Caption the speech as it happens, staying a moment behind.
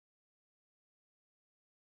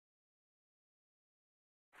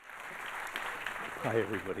Hi,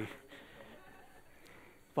 everybody.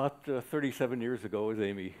 About 37 years ago, as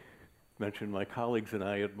Amy mentioned, my colleagues and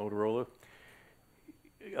I at Motorola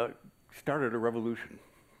started a revolution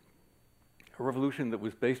that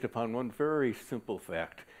was based upon one very simple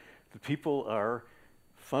fact. The people are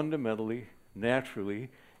fundamentally, naturally,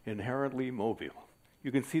 inherently mobile.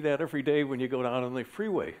 You can see that every day when you go down on the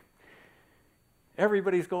freeway.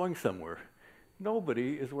 Everybody's going somewhere.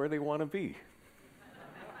 Nobody is where they want to be.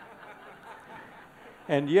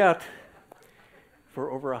 And yet,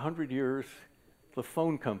 for over 100 years, the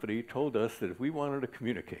phone company told us that if we wanted to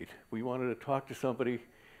communicate, we wanted to talk to somebody,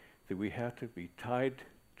 that we had to be tied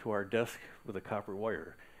to our desk with a copper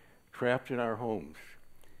wire, trapped in our homes,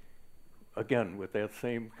 again, with that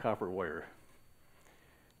same copper wire.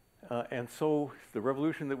 And so the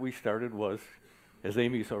revolution that we started was, as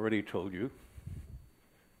Amy's already told you,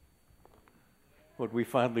 what we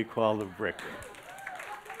fondly call the brick.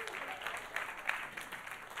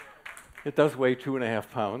 It does weigh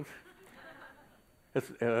 2.5 pounds.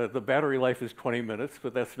 The battery life is 20 minutes,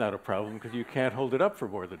 but that's not a problem because you can't hold it up for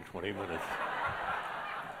more than 20 minutes.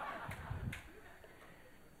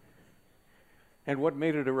 And what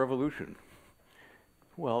made it a revolution?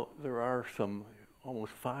 Well, there are some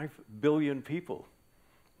almost 5 billion people.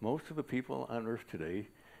 Most of the people on Earth today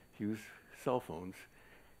use cell phones,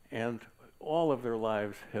 and all of their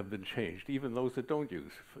lives have been changed, even those that don't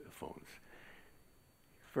use phones.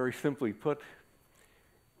 Very simply put,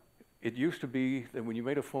 it used to be that when you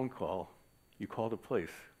made a phone call, you called a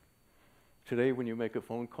place. Today, when you make a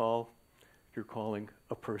phone call, you're calling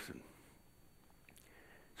a person.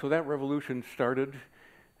 So that revolution started.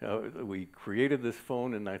 We created this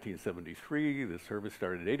phone in 1973. The service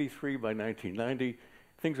started in 83. By 1990,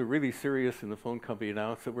 things were really serious, and the phone company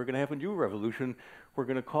announced that we're going to have a new revolution. We're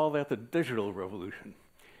going to call that the digital revolution.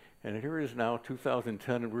 And here it is now,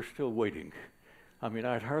 2010, and we're still waiting. I mean,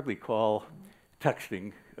 I'd hardly call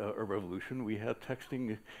texting a revolution. We had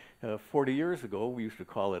texting 40 years ago. We used to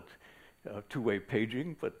call it two-way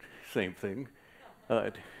paging, but same thing.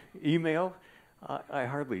 Email, I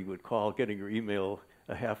hardly would call getting your email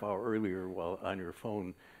a half hour earlier while on your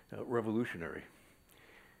phone revolutionary.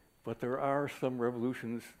 But there are some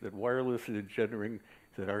revolutions that wireless is engendering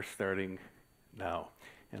that are starting now.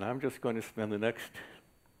 And I'm just going to spend the next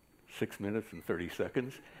 6 minutes and 30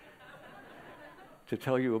 seconds to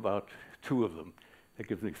tell you about 2 of them. That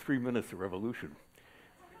gives me 3 minutes of revolution.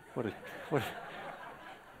 What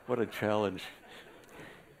a challenge.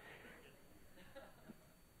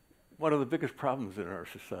 One of the biggest problems in our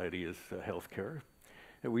society is healthcare.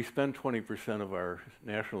 And we spend 20% of our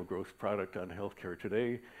national gross product on healthcare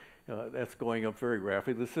today. That's going up very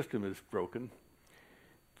rapidly. The system is broken.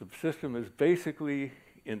 The system is basically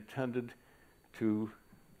intended to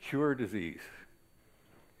cure disease.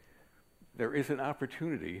 There is an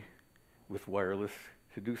opportunity with wireless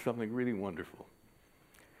to do something really wonderful.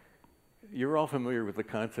 You're all familiar with the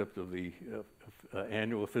concept of the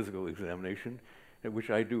annual physical examination, which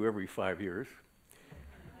I do every 5 years.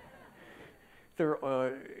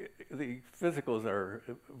 The physicals are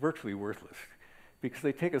virtually worthless because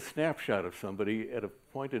they take a snapshot of somebody at a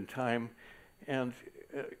point in time, and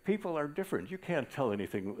people are different. You can't tell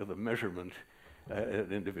anything with a measurement at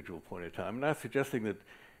an individual point in time. I'm not suggesting that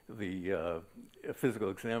the physical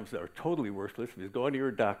exams are totally worthless, because going to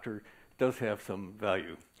your doctor does have some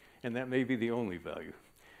value, and that may be the only value.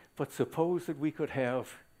 But suppose that we could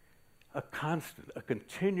have a constant, a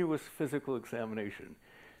continuous physical examination,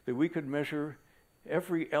 that we could measure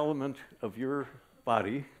every element of your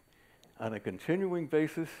body on a continuing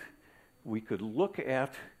basis. We could look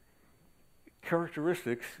at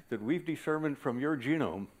characteristics that we've determined from your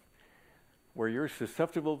genome where you're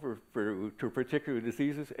susceptible to particular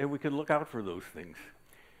diseases, and we can look out for those things.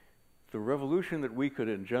 The revolution that we could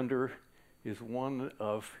engender is one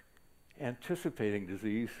of anticipating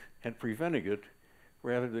disease and preventing it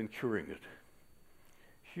rather than curing it.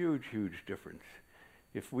 Huge, huge difference.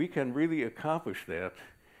 If we can really accomplish that,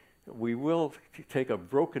 we will take a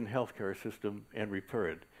broken healthcare system and repair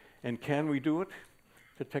it. And can we do it?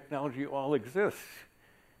 The technology all exists.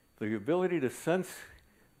 The ability to sense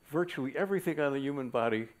virtually everything on the human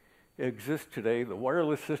body exists today. The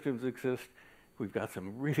wireless systems exist. We've got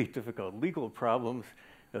some really difficult legal problems,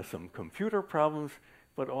 some computer problems,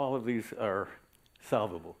 but all of these are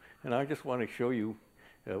solvable. And I just want to show you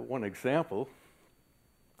one example,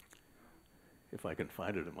 if I can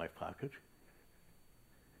find it in my pocket.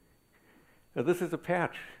 Now, this is a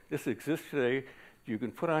patch. This exists today. You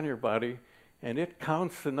can put on your body, and it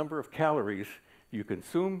counts the number of calories you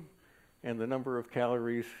consume and the number of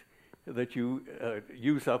calories that you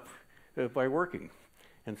use up by working.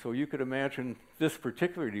 And so you could imagine this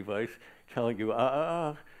particular device telling you,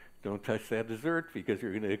 don't touch that dessert because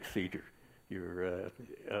you're going to exceed your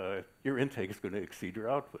intake is going to exceed your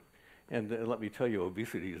output. And let me tell you,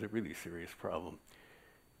 obesity is a really serious problem.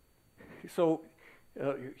 So,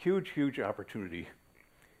 huge, huge opportunity.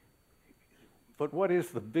 But what is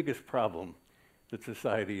the biggest problem that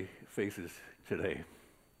society faces today?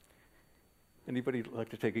 Anybody like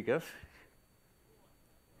to take a guess?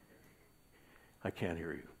 I can't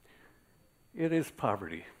hear you. It is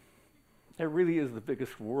poverty. That really is the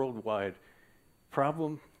biggest worldwide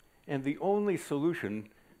problem, and the only solution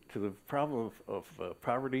to the problem of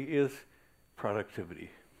poverty is productivity.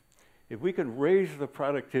 If we can raise the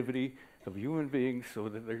productivity of human beings so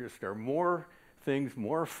that there just are more things,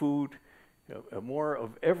 more food, more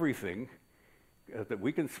of everything that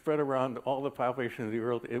we can spread around all the population of the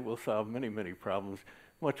world, it will solve many, many problems,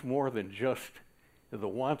 much more than just the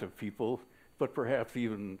want of people, but perhaps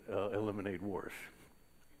even eliminate wars.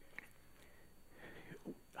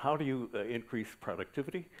 How do you increase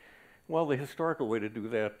productivity? Well, the historical way to do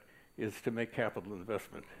that is to make capital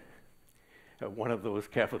investment. One of those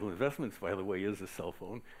capital investments, by the way, is a cell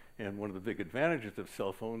phone, and one of the big advantages of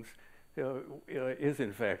cell phones is,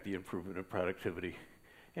 in fact, the improvement of productivity.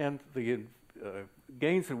 And the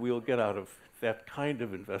gains that we'll get out of that kind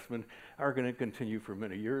of investment are going to continue for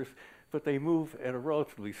many years, but they move at a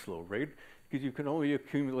relatively slow rate because you can only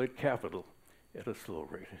accumulate capital at a slow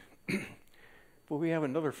rate. But we have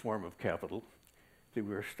another form of capital that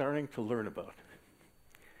we're starting to learn about,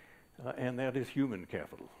 and that is human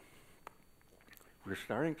capital. We're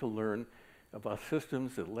starting to learn about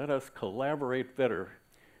systems that let us collaborate better,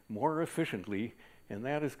 more efficiently, and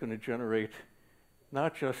that is going to generate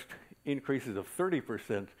not just increases of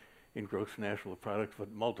 30% in gross national product,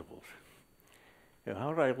 but multiples. And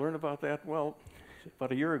how did I learn about that? Well,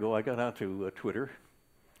 about a year ago, I got onto Twitter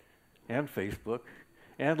and Facebook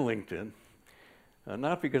and LinkedIn,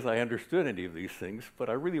 not because I understood any of these things, but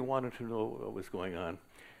I really wanted to know what was going on.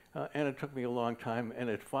 And it took me a long time, and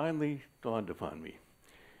it finally dawned upon me.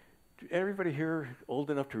 Everybody here old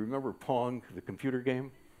enough to remember Pong, the computer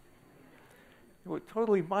game? It was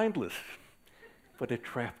totally mindless, but it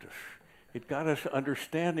trapped us. It got us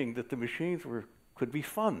understanding that the machines could be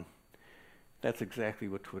fun. That's exactly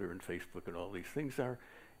what Twitter and Facebook and all these things are.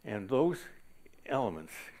 And those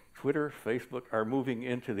elements, Twitter, Facebook, are moving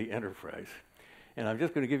into the enterprise. And I'm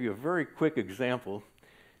just going to give you a very quick example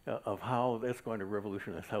of how that's going to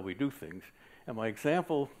revolutionize how we do things. And my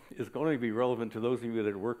example is going to be relevant to those of you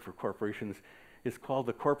that work for corporations. It's called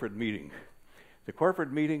the corporate meeting. The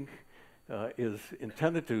corporate meeting is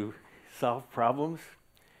intended to solve problems,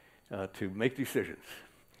 to make decisions,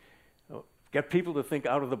 get people to think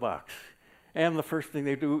out of the box. And the first thing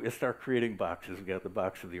they do is start creating boxes. We've got the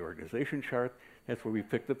box of the organization chart. That's where we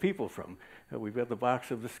pick the people from. We've got the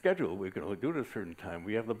box of the schedule. We can only do it at a certain time.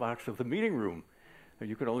 We have the box of the meeting room.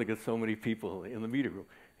 You can only get so many people in the meeting room.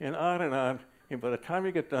 And on and on. And by the time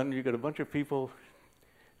you get done, you get a bunch of people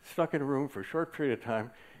stuck in a room for a short period of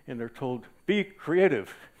time, and they're told, be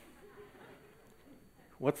creative.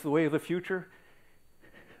 What's the way of the future?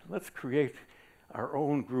 Let's create our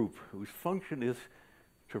own group whose function is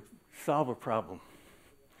to solve a problem.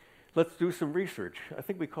 Let's do some research. I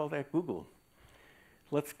think we call that Google.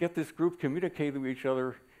 Let's get this group communicating with each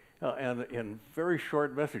other and in very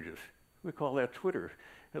short messages. We call that Twitter.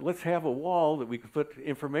 And let's have a wall that we can put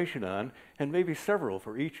information on, and maybe several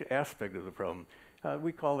for each aspect of the problem.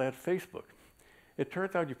 We call that Facebook. It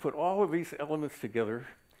turns out you put all of these elements together,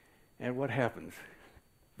 and what happens?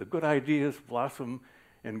 The good ideas blossom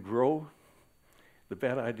and grow. The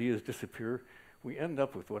bad ideas disappear. We end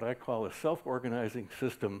up with what I call a self-organizing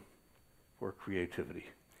system for creativity.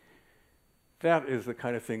 That is the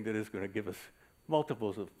kind of thing that is going to give us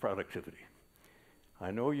multiples of productivity.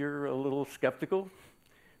 I know you're a little skeptical,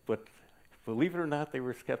 but believe it or not, they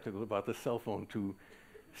were skeptical about the cell phone too.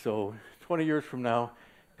 So 20 years from now,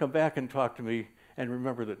 come back and talk to me, and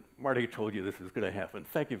remember that Marty told you this is going to happen.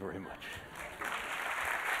 Thank you very much.